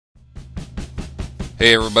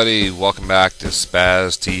Hey everybody, welcome back to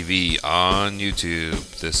Spaz TV on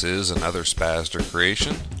YouTube. This is another Spazster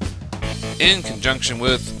creation in conjunction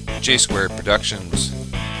with J Squared Productions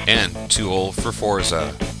and Too Old for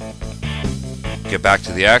Forza. Get back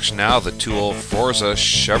to the action now, the Too Old for Forza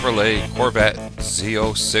Chevrolet Corvette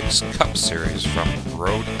Z06 Cup Series from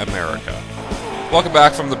Road America. Welcome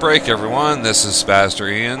back from the break everyone, this is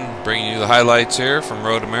Spazster Ian bringing you the highlights here from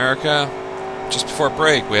Road America. Just before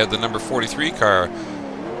break we had the number 43 car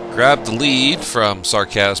grab the lead from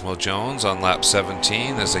Sarcasmo Jones on lap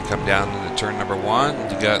 17 as they come down into turn number 1.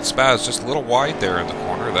 You got Spaz just a little wide there in the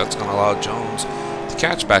corner. That's going to allow Jones to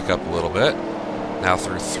catch back up a little bit. Now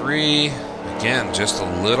through 3, again just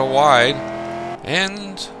a little wide,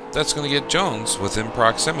 and that's going to get Jones within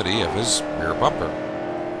proximity of his rear bumper.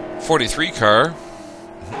 43 car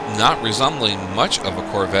not resembling much of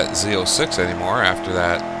a Corvette Z06 anymore after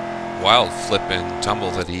that wild flip and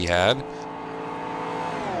tumble that he had.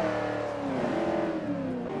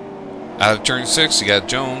 Out of turn 6, you got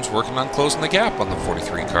Jones working on closing the gap on the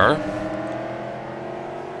 43 car.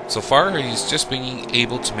 So far, he's just being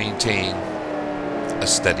able to maintain a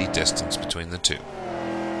steady distance between the two.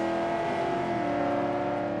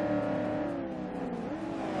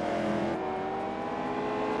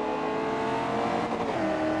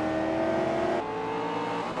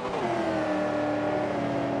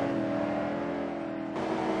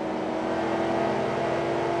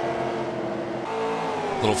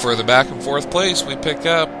 A little further back in 4th place, we pick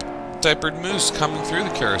up Diapered Moose coming through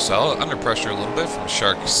the carousel, under pressure a little bit from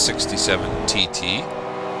Shark 67 TT.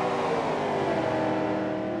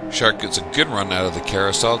 Shark gets a good run out of the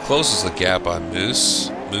carousel, closes the gap on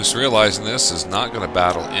Moose. Moose, realizing this, is not going to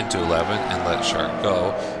battle into 11 and let Shark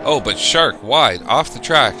go. Oh, but Shark wide off the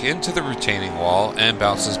track into the retaining wall and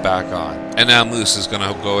bounces back on. And now Moose is going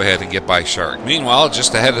to go ahead and get by Shark. Meanwhile,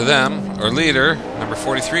 just ahead of them, our leader, number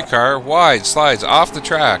 43 car, wide slides off the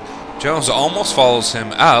track. Jones almost follows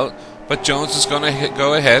him out, but Jones is going to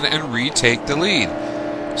go ahead and retake the lead.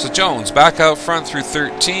 So Jones back out front through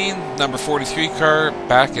 13, number 43 car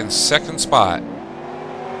back in 2nd spot.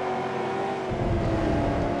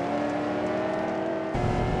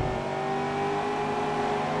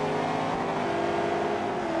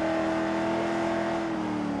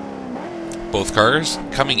 Both cars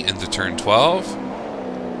coming into turn 12,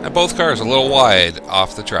 and both cars a little wide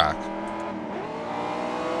off the track.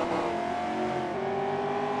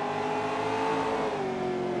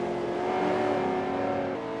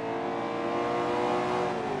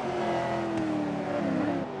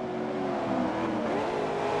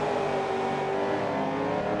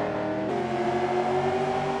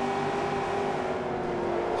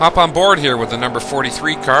 Hop on board here with the number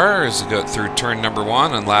 43 car as he goes through turn number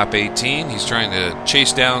 1 on lap 18. He's trying to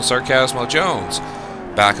chase down Sarcasmo Jones.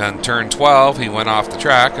 Back on turn 12, he went off the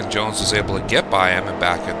track and Jones was able to get by him and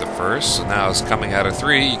back at the first. So now as coming out of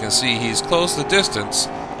 3, you can see he's closed the distance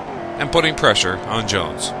and putting pressure on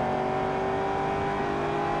Jones.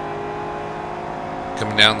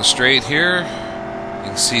 Coming down the straight here, you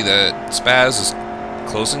can see that Spaz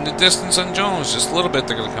is closing the distance on Jones just a little bit.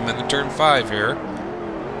 They're going to come into turn 5 here.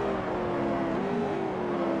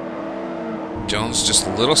 Jones just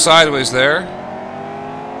a little sideways there.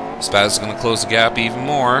 Spaz is going to close the gap even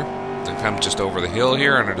more. They come just over the hill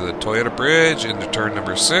here under the Toyota bridge into turn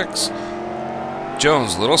number 6.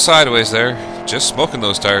 Jones a little sideways there, just smoking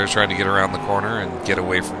those tires trying to get around the corner and get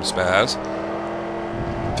away from Spaz.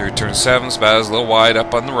 Through turn 7, Spaz a little wide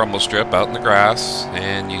up on the rumble strip out in the grass,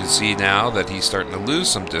 and you can see now that he's starting to lose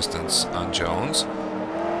some distance on Jones.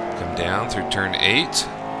 Come down through turn 8.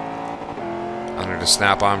 Under the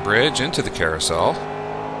snap-on bridge into the carousel.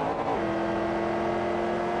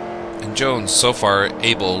 And Jones so far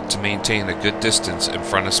able to maintain a good distance in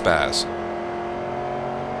front of Spaz.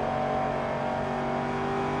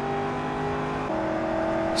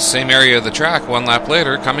 Same area of the track, 1 lap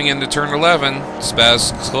later, coming into turn 11.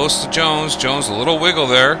 Spaz close to Jones. Jones a little wiggle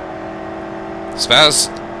there. Spaz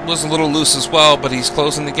was a little loose as well, but he's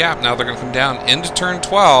closing the gap. Now they're going to come down into turn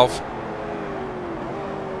 12.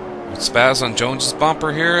 Spaz on Jones's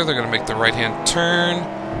bumper here. They're going to make the right-hand turn.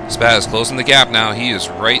 Spaz closing the gap now. He is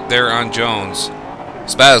right there on Jones.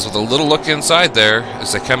 Spaz with a little look inside there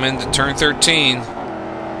as they come into turn 13.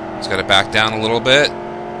 He's got to back down a little bit.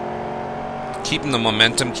 Keeping the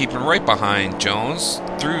momentum, keeping right behind Jones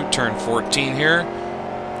through turn 14 here.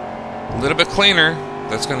 A little bit cleaner.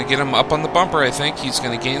 That's going to get him up on the bumper, I think. He's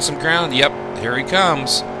going to gain some ground. Yep, here he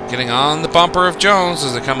comes. Getting on the bumper of Jones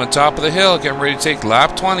as they come on top of the hill, getting ready to take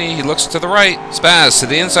lap 20. He looks to the right. Spaz to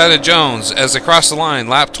the inside of Jones as they cross the line.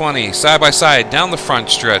 Lap 20, side by side, down the front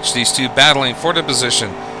stretch. These two battling for the position.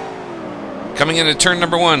 Coming into turn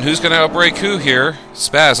number 1, who's going to outbrake who here?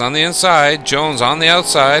 Spaz on the inside, Jones on the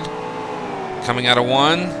outside. Coming out of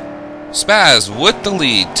 1, Spaz with the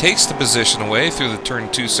lead, takes the position away through the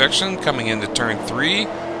turn 2 section. Coming into turn 3,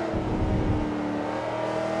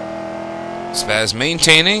 Spaz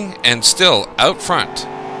maintaining and still out front.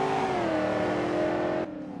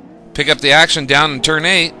 Pick up the action down in turn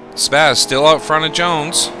 8. Spaz still out front of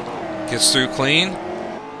Jones. Gets through clean.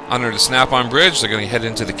 Under the snap-on bridge, they're going to head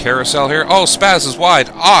into the carousel here. Oh, Spaz is wide,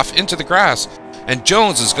 off into the grass. And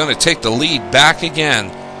Jones is going to take the lead back again.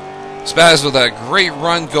 Spaz with a great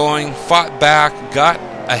run going, fought back, got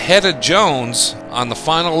ahead of Jones on the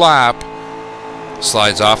final lap.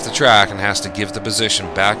 Slides off the track and has to give the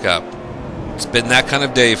position back up. It's been that kind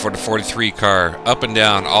of day for the 43 car, up and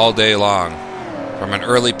down all day long. From an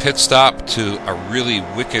early pit stop to a really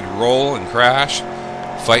wicked roll and crash,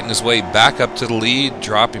 fighting his way back up to the lead,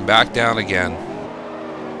 dropping back down again.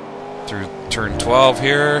 Through turn 12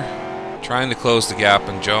 here, trying to close the gap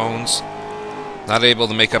on Jones. Not able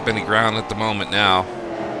to make up any ground at the moment now.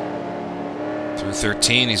 Through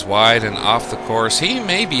 13, he's wide and off the course. He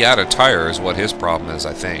may be out of tire is what his problem is,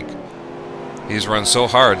 I think. He's run so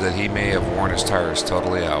hard that he may have worn his tires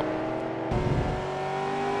totally out.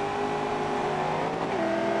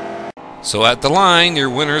 So at the line,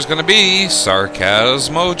 your winner is going to be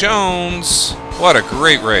Sarcasmo Jones. What a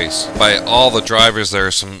great race by all the drivers. There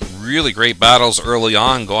are some really great battles early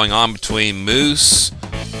on going on between Moose,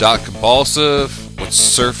 Dot Compulsive, with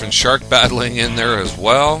Surf and Shark battling in there as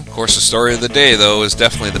well. Of course, the story of the day, though, is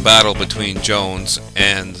definitely the battle between Jones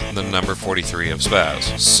and the number 43 of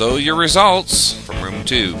Spaz. So your results from room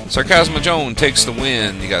 2. Sarcasmo Jones takes the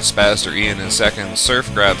win. You got Spazster Ian in second,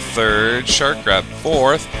 Surf grabbed third, Shark grabbed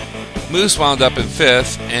fourth, Moose wound up in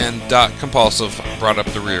 5th, and Dot Compulsive brought up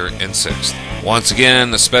the rear in 6th. Once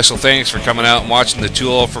again, a special thanks for coming out and watching the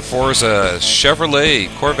 2-0 for Forza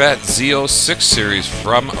Chevrolet Corvette Z06 series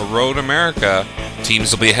from Road America.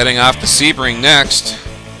 Teams will be heading off to Sebring next.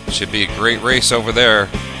 Should be a great race over there.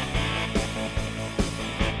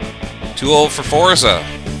 2-0 for Forza,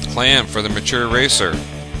 Clam for the mature racer.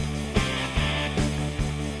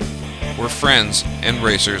 Where friends and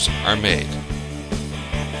racers are made.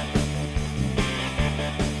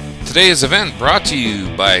 Today's event brought to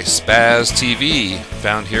you by Spaz TV,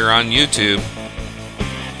 found here on YouTube,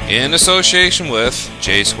 in association with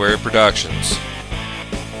J-Square Productions.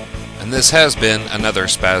 And this has been another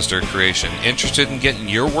Spazster creation. Interested in getting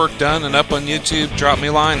your work done and up on YouTube? Drop me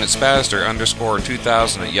a line at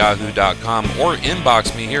spazster_2000@yahoo.com or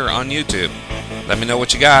inbox me here on YouTube. Let me know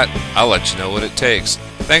what you got. I'll let you know what it takes.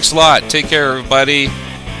 Thanks a lot. Take care, everybody.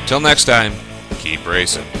 Till next time, keep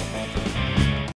racing.